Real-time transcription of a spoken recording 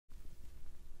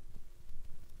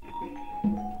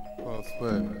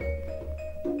swear.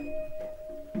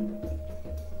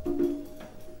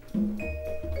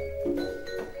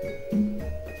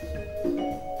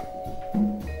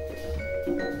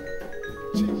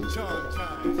 Ching, Chong,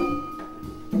 China.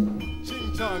 Ching,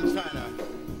 Chong, China.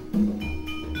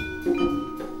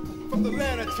 From the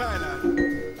land of China.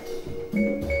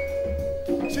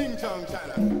 Ching, Chong,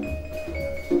 China.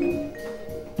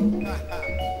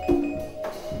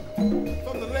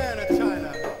 From the land of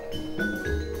China.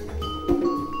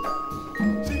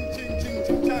 Ching, ching, ching,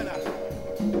 ching, China.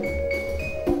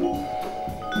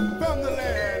 From the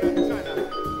land of China.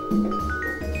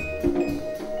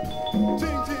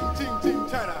 Ching, ching, ching, ching,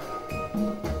 China.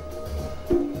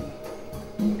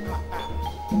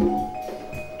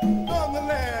 From the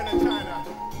land of China.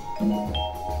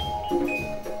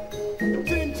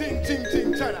 Ching, ching, ching, ching,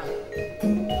 China.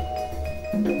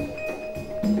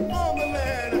 From the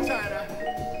land of China.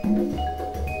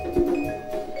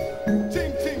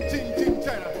 Ching, ching, ching, ching,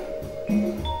 China.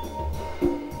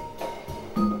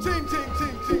 Ching, ching,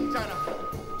 ching, ching, China.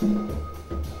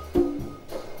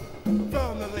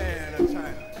 From the land of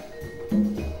China.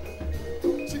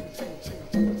 Ching, ching, ching,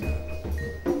 ching, China.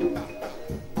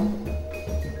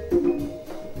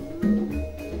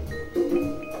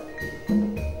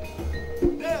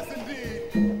 Yes, indeed.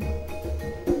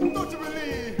 Don't you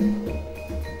believe?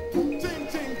 Ching,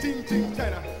 ching, ching, ching,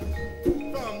 China.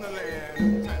 From the land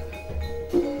of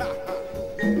China.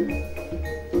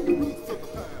 Roots of the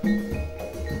time.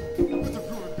 With the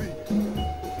groovy beat.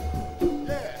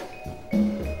 Yeah.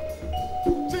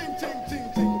 Ching, ching, ching,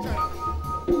 ching, China.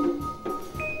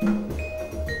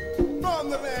 From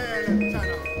the land of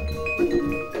China.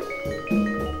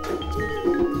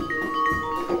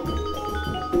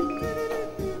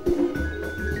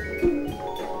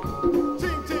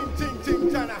 Ching, ching, ching, ching,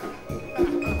 China.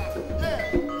 Yeah.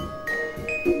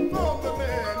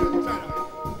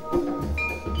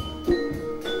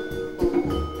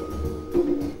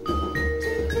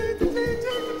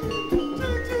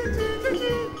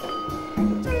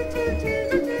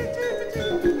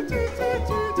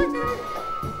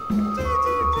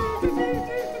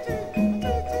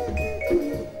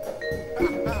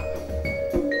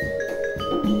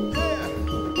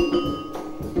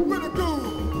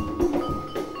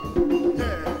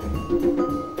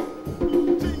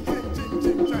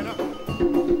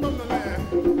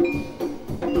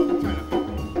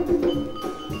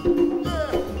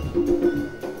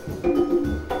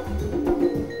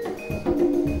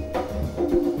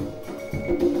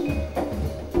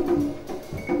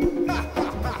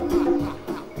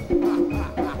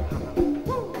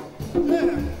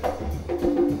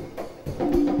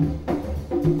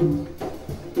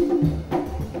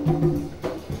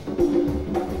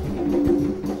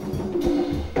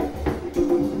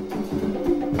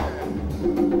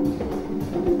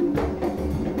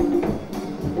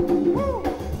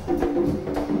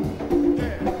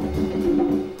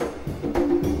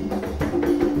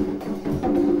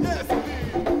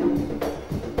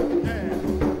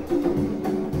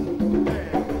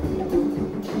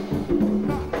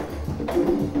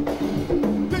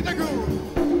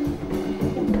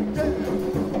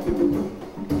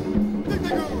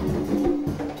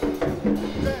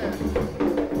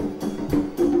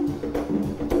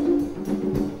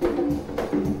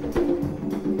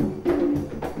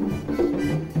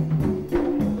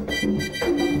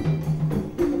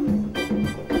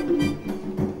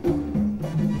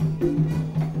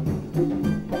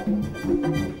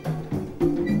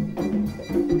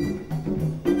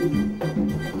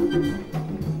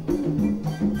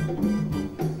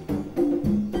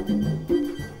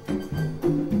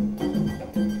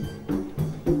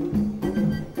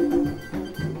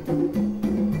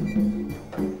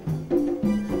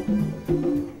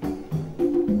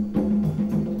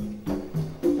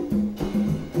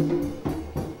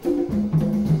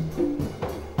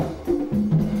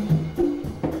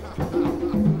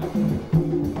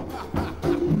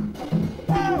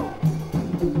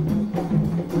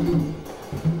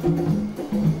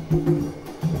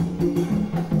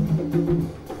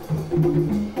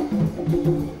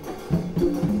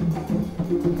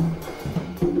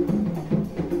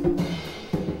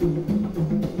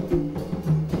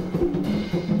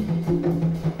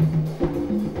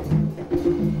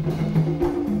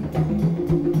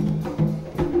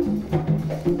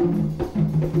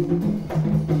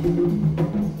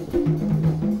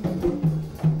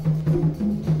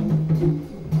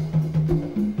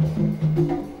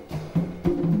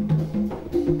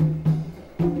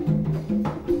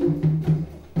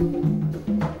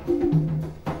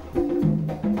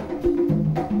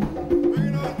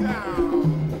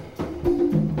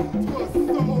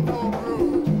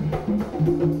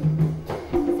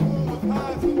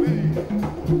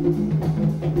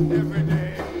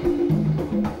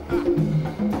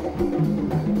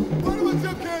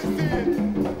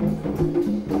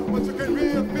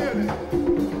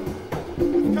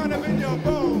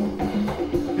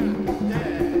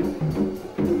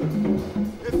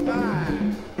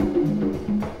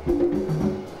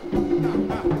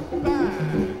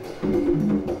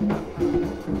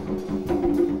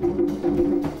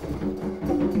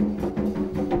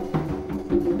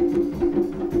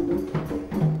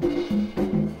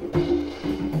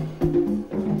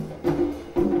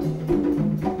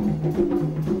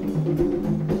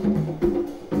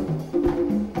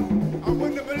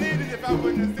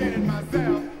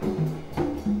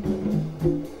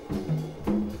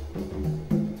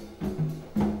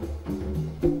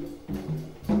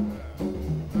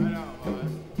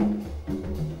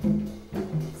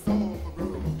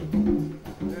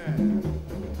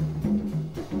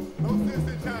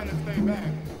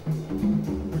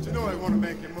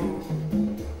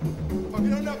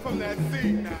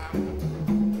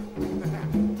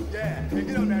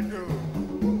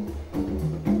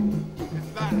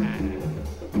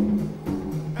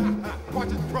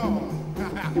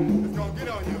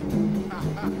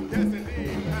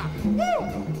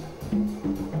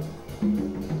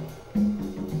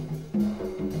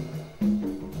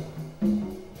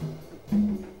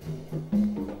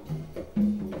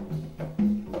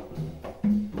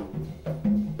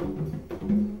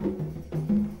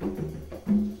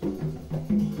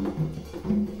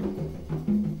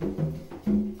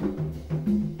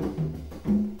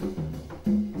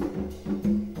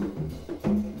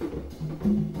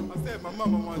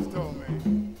 mama once told me,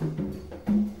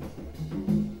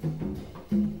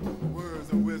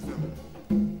 words of wisdom.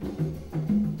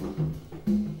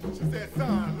 She said,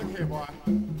 son, look here, boy.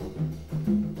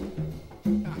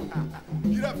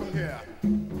 Get up from here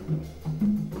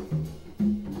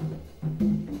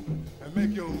and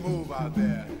make your move out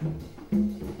there.